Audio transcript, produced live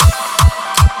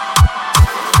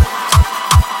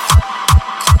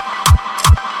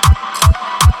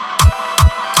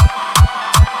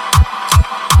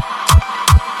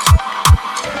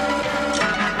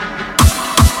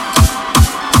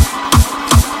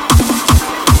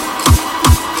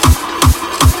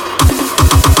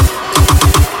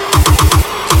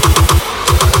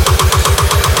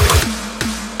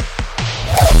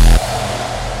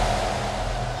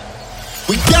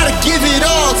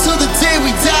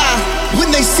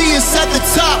us at the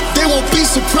top, they won't be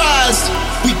surprised.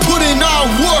 We put in our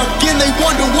work and they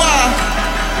wonder why.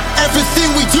 Everything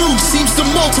we do seems to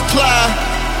multiply.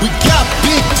 We got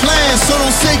big plans, so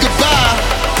don't say goodbye,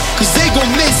 cause they gon'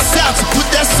 miss out to put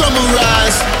that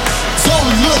summarize. Don't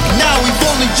look now, we've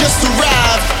only just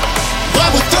arrived.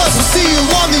 Ride with us, we'll see you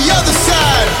on the other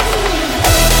side.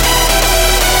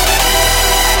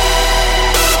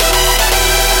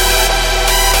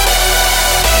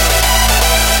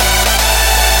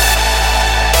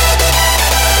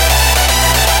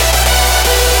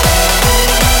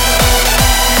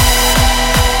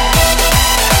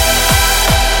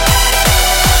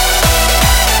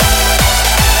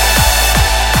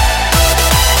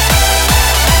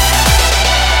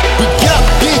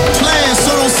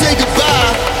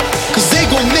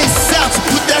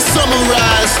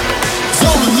 Summarize.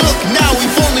 Don't look now,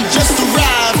 we've only just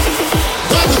arrived.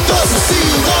 Ride with us, we'll see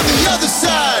you on the other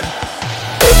side.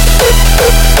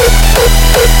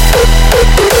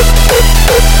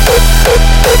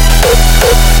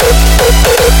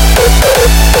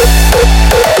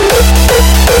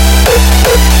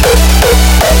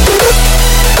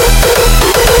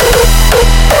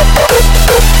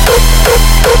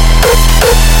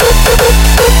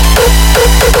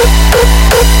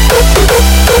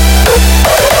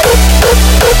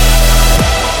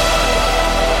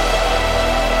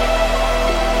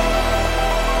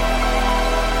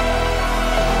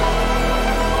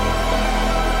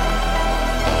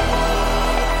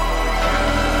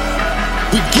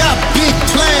 We got big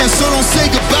plans, so don't say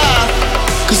goodbye,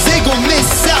 cause they gon'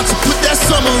 miss out to put that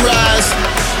summarize.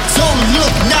 Don't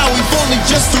look now, we've only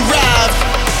just arrived.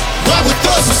 Ride with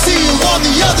us, we'll see you on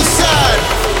the other side.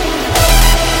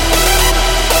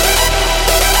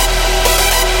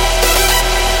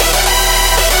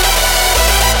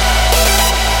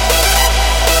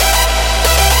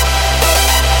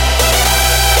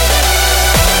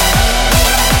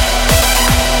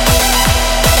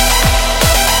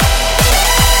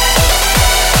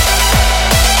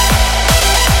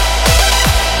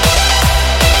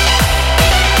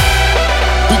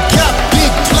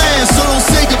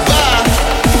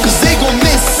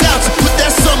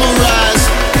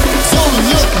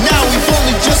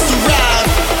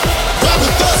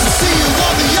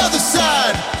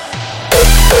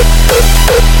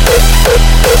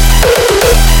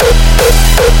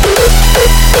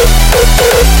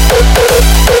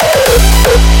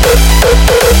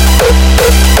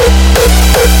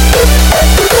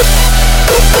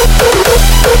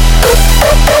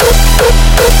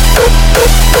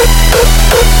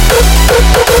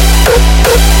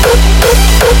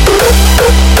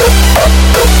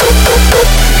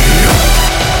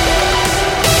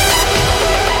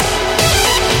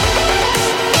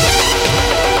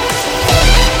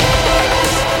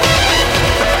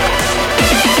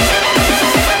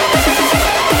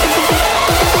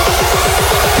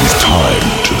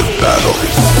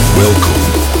 Welcome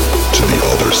to the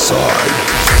other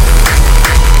side.